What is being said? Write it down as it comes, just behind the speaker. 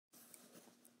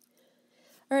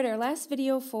All right, our last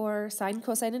video for sine,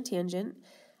 cosine, and tangent.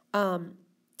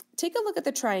 Take a look at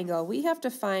the triangle. We have to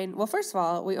find, well, first of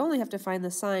all, we only have to find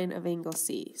the sine of angle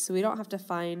C. So we don't have to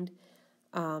find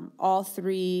all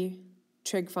three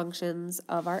trig functions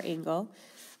of our angle.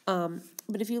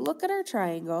 But if you look at our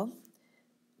triangle,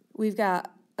 we've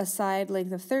got a side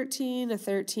length of 13, a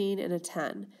 13, and a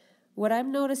 10. What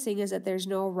I'm noticing is that there's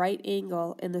no right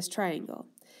angle in this triangle.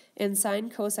 In sine,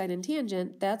 cosine, and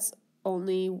tangent, that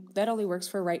only works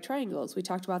for right triangles. We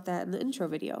talked about that in the intro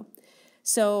video.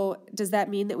 So does that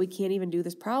mean that we can't even do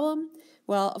this problem?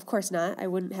 Well, of course not. I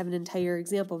wouldn't have an entire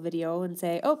example video and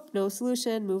say, oh, no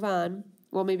solution, move on.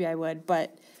 Well, maybe I would,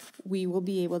 but we will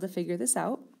be able to figure this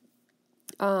out.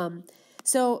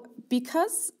 So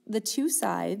because the two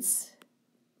sides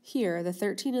here, the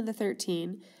 13 and the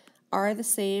 13, are the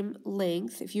same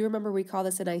length, if you remember, we call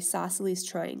this an isosceles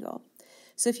triangle.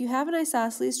 So if you have an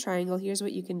isosceles triangle, here's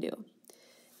what you can do.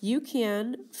 You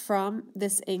can, from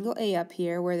this angle A up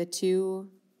here, where the two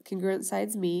congruent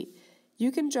sides meet,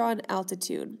 you can draw an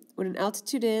altitude. What an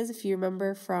altitude is, if you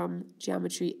remember from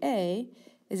geometry A,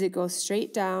 is it goes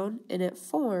straight down and it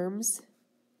forms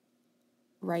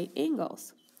right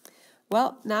angles.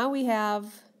 Well, now we have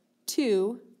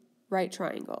two right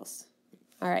triangles.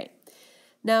 All right.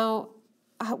 Now,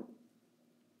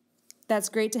 that's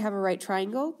great to have a right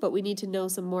triangle, but we need to know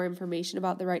some more information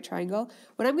about the right triangle.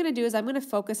 What I'm going to do is I'm going to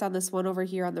focus on this one over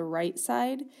here on the right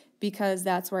side because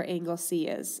that's where angle C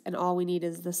is, and all we need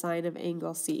is the sine of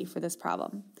angle C for this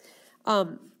problem.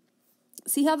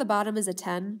 See how the bottom is a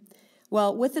 10?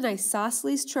 Well, with an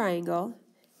isosceles triangle,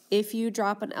 if you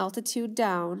drop an altitude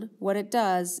down, what it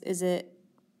does is it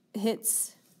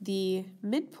hits the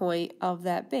midpoint of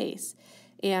that base.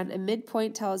 And a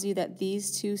midpoint tells you that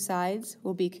these two sides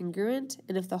will be congruent,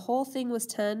 and if the whole thing was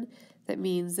 10, that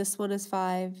means this one is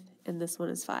 5 and this one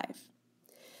is 5.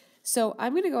 So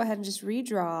I'm going to go ahead and just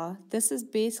redraw. This is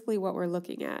basically what we're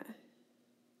looking at.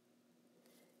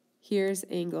 Here's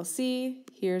angle C,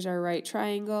 here's our right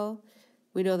triangle.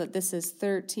 We know that this is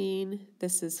 13,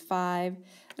 this is 5.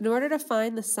 In order to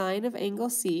find the sine of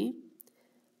angle C,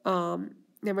 now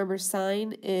remember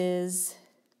sine is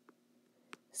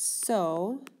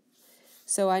so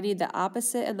I need the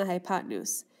opposite and the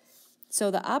hypotenuse.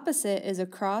 So the opposite is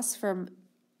across from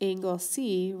angle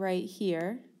C right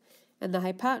here, and the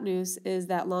hypotenuse is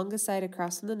that longest side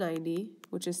across from the 90,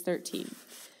 which is 13.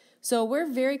 So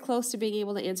we're very close to being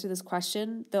able to answer this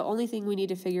question. The only thing we need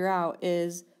to figure out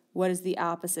is what is the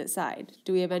opposite side?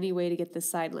 Do we have any way to get this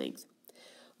side length?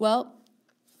 Well,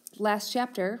 last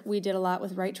chapter we did a lot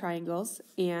with right triangles,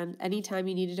 and anytime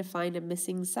you needed to find a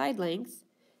missing side length,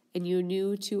 and you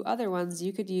knew two other ones,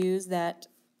 you could use that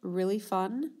really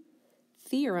fun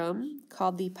theorem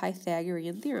called the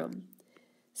Pythagorean theorem.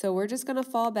 So we're just going to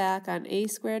fall back on a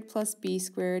squared plus b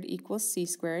squared equals c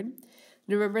squared. And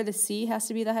remember, the c has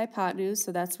to be the hypotenuse,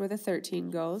 so that's where the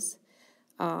 13 goes.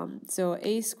 So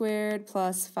a squared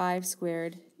plus 5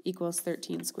 squared equals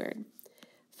 13 squared.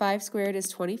 5 squared is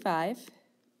 25.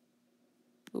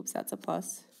 Oops, that's a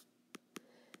plus.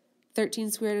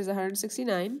 13 squared is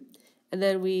 169. And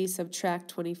then we subtract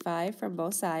 25 from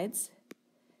both sides.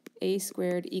 A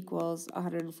squared equals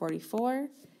 144.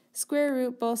 Square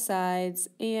root both sides,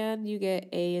 and you get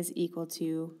a is equal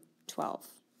to 12.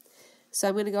 So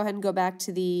I'm going to go ahead and go back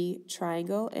to the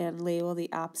triangle and label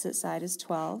the opposite side as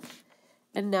 12.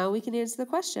 And now we can answer the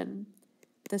question.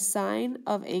 The sine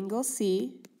of angle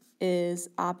C is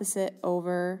opposite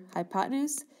over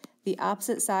hypotenuse. The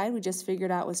opposite side we just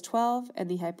figured out was 12,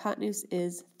 and the hypotenuse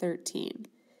is 13.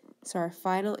 So our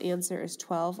final answer is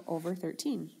 12 over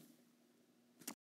 13.